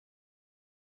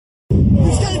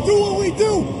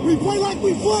play like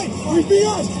we play. We be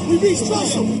us. We be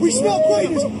special. We smell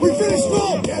greatness. We finish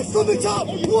strong. From the top.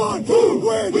 1, 2,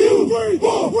 where's 2, 3,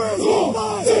 4, where's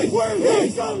 5, 6,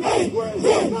 where's 7, 8, where's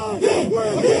 9, where's 10,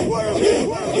 where's 10, where's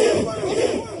 10, where's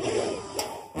 10.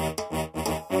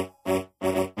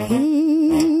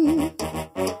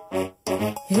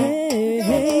 Hey,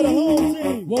 the home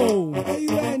team. Whoa. Where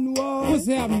you at, New Orleans? What's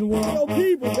happening, New Orleans? Yo,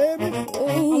 people, baby. I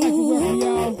like to welcome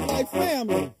y'all Like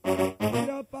family. Get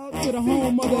up out to the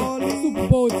home of the Super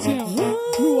Bowl champ,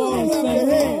 New Orleans Clap your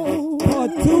Saints. hands.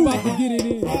 Part 2. We're about to get it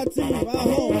in. Our team, our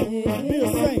home. Be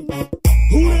a Saint.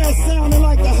 Who that sounding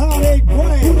like the hot 8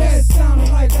 brand? Who that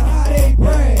sounding like the hot 8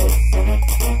 brand?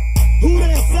 Who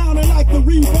that sounding like the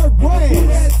reverb brand? Who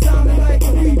that sounding like the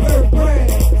reverb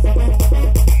brand?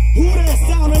 Who that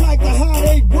sounding like the hot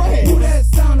 8 brand? Who that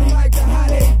sounding like the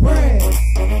hot 8 brand?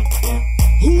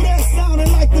 Who that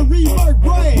sounding like the reverb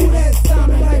brand? Who that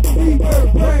sounding like the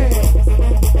reverb brand?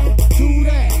 To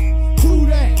that, to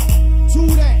that, to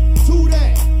that, to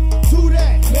that, to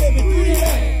that, Baby, 3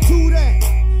 that. to that,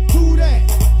 to that,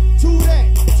 to that,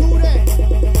 to that,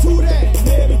 to that,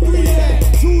 Baby, 3 that.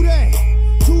 to that,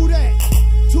 to that,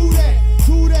 to that,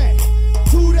 to that,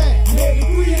 to that, Baby,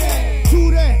 3 that. to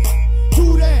that, to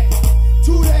that,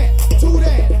 to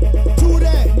that, to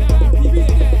that, to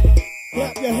that.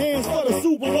 Clap your hands for the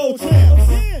Super Bowl champs.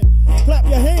 Clap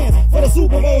your hands for the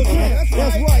Super Bowl champs.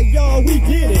 That's right, y'all, we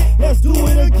did it. Let's do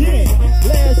it again.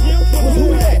 Last year was who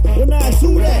that, but now it's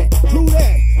who that, true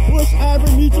that. Bush,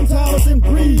 Ivory, Meacham, Thomas, and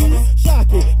Breeze.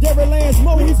 Shockey, Derry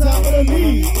Lansmo, we top of the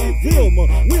league. Vilma,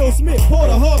 Will Smith,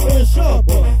 Porter, Harper, and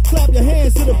Sharper. Clap your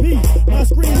hands to the beat. My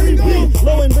screen repeat.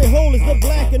 Lo and behold, it's the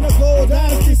black and the gold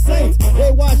dynasty Saints.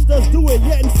 They watched us do it,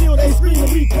 yet and still they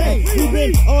screaming we can't. We've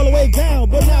been all the way down,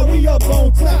 but now we up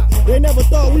on top. They never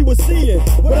thought we would see it,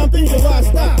 but I'm thinking why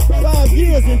stop? 5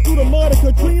 years and through the mud of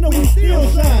Katrina, we still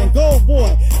shine. Gold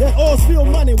boy, that oil spill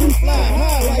money, we fly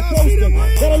high like coasting.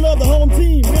 Gotta love the home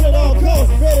team, win at all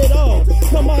costs, bet it all.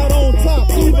 Come out on top,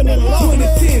 even in loss.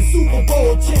 2010 Super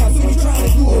Bowl champs, so we trying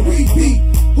to do a repeat.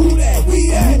 Who that? We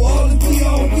that. New Orleans, we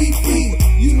on weak feet.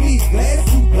 You need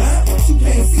glass, you blind, you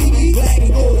can't see me. Black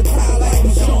and gold tie like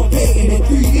with Sean Payton in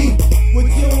 3D. But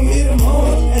you don't hit them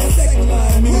home at the second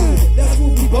line news. That's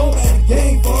what we both at the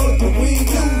game for, the wing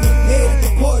lose. Head to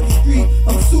the court, the street,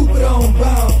 I'm super on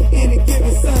bound. Any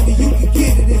given Sunday, you can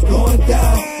get it, it's going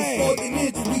down. The 4th and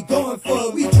inches, we going for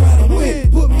it, we trying to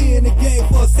win. Put me in the game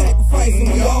for a sacrifice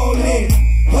and we all in.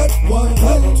 Hut 1,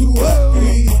 hut 2, hut 3.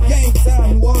 It's game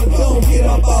time, New Orleans, don't get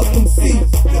up out them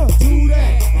seats. Do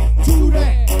that, do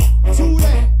that, do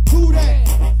that, do that,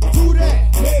 do that,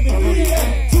 Baby, 3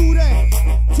 that. do that,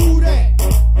 do that,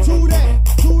 do that,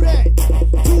 do that,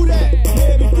 do that,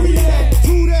 Baby, 3 that.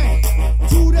 do that,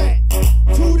 do that,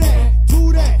 do that,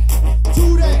 do that, do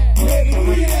that, Baby,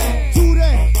 3 that. do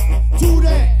that, do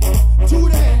that, do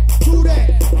that, do that,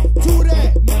 do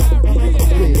that.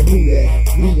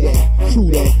 Who that, true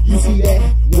that, you see that?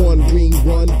 1 ring,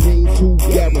 2,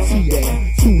 guarantee that.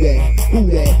 2 that, who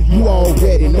that, you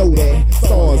already know that.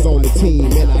 Stars on the team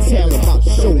and our talent about to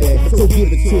show that. So give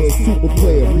it to a super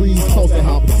player, Breeze, toss that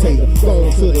hot potato.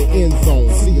 Going to the end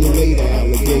zone, see you later,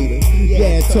 alligator.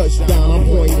 Yeah, touchdown, I'm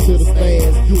pointing to the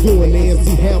stands. Doing the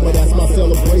MC Hammer, that's my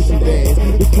celebration dance.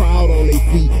 The crowd on their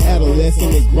feet,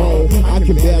 adolescent and grown. I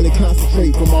can barely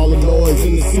concentrate from all the noise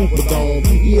in the Superdome.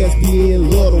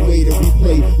 ESPN love the way that we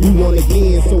play. We won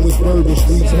again, so it's Bourbon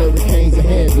Streets, Hurricanes, and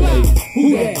hand grenades. Who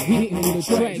that hitting in the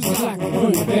track just like a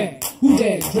running back? Who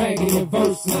that dragging the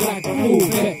verses like a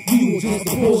fullback? You were just a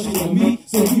portion of me,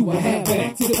 so you a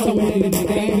halfback. Tiptoeing in the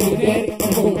game with daddy, I'm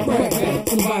gonna crack back.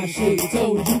 Somebody should have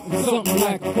told you something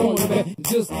like a cornerback.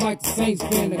 Just like the Saints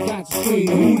fan that got you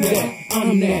screaming. Who that?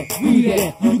 I'm that, we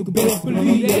that. You can best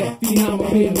believe that. Phenomm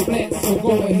up in the flat, so go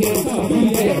ahead and talk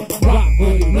me that. Rock,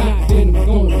 but if not, then I'm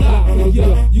gonna lie for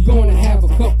ya. You're gonna have a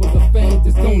couple of fans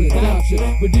that's gonna doubt you.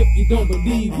 But if you don't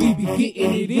believe, we be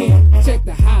getting it in. Check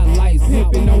the highlights,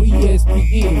 zipping on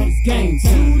ESPN. It's game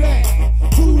time. Do that,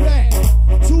 do that,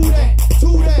 do that,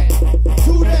 do that,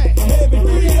 do that, Baby,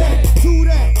 3 that. do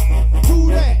that, do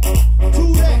that, do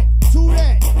that, do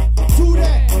that, do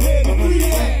that, Baby, 3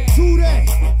 that. do that,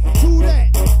 do that,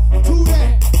 do that,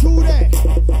 do that,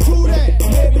 do that,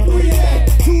 Baby, 3 that.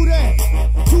 do that,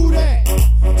 do that,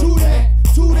 do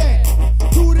that,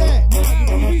 do that, do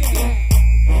that.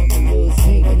 I'm a little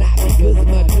singer, not because of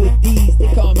my good deeds. They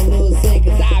call me Little Sin,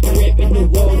 cause I be reppin'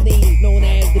 New Orleans, known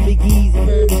as the Big E's and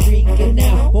Bourbon Street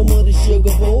Canal. Home of the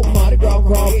Sugar Bowl, Mardi Gras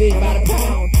crawfish by the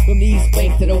pound. From the East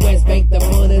Bank to the West Bank, the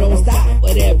money don't stop.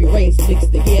 But every race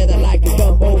mixed together like a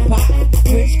gumbo pop.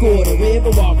 French Quarter,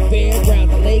 Riverwalk, Fairground,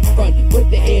 the lakefront, with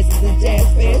the S's and jazz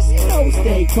fans. You know know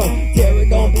stay crunk. Terror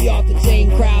don't be off the chain,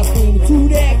 crowd screaming to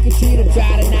that. Katrina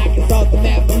try to knock us off the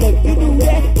map, but look, you do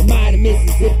that. The mighty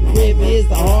Mississippi River is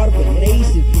the heart of a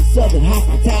nation. Southern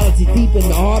hospitality deep in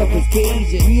the heart of his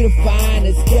cage. And we the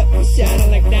finest, kept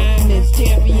shining like diamonds.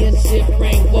 Championship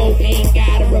rank, whoa, ain't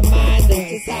gotta remind us.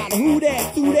 Just how to who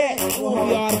that, when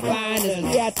we are the finest.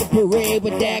 We at the parade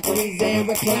with daiquiris and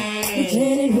recliners.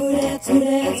 Chanting who that, to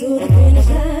the finish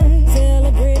line.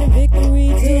 Celebrating victory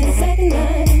to the second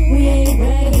line. We ain't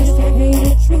bragging, just champagne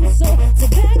the truth. So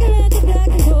back around to black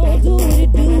and gold, do what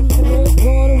it do. First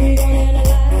quarter we gon'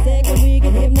 analyze, second we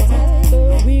get hypnotized,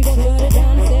 third we gon' shut it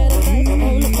down and set a price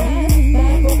on the prize.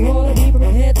 Five for quarter, be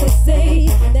prepared to say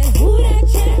that who that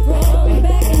chant from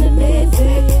back in the day.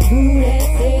 Say who that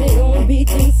said it gon' be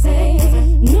insane.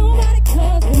 Nobody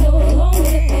cause we no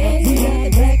longer the ends. We got the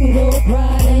black and gold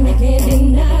pride and you can't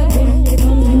deny. When you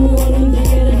come to New Orleans, you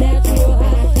get a natural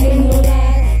high. Ain't no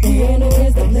lie, Vienna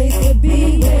is the place to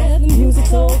be, where the music,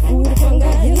 soul food,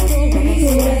 fungi, history.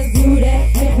 So let's do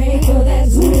that, campaign for that,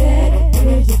 do that.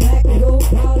 Raise your black and gold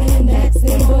proud and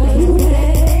accent, but do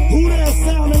that. Who that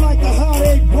sounding like the hot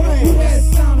egg brand? Who that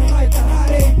sounding like the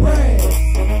hot egg brand?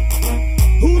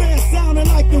 Who that sounding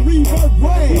like the reverb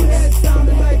brand? Who that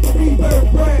sounding like the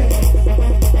reverb brand?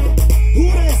 Who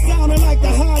that sounding like the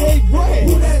hot egg brand?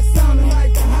 Who that sounding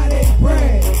like the hot egg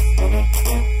brand?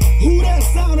 Who that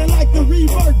sounding like the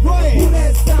reverb brand? Who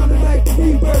that sounding like the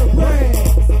reverb brand?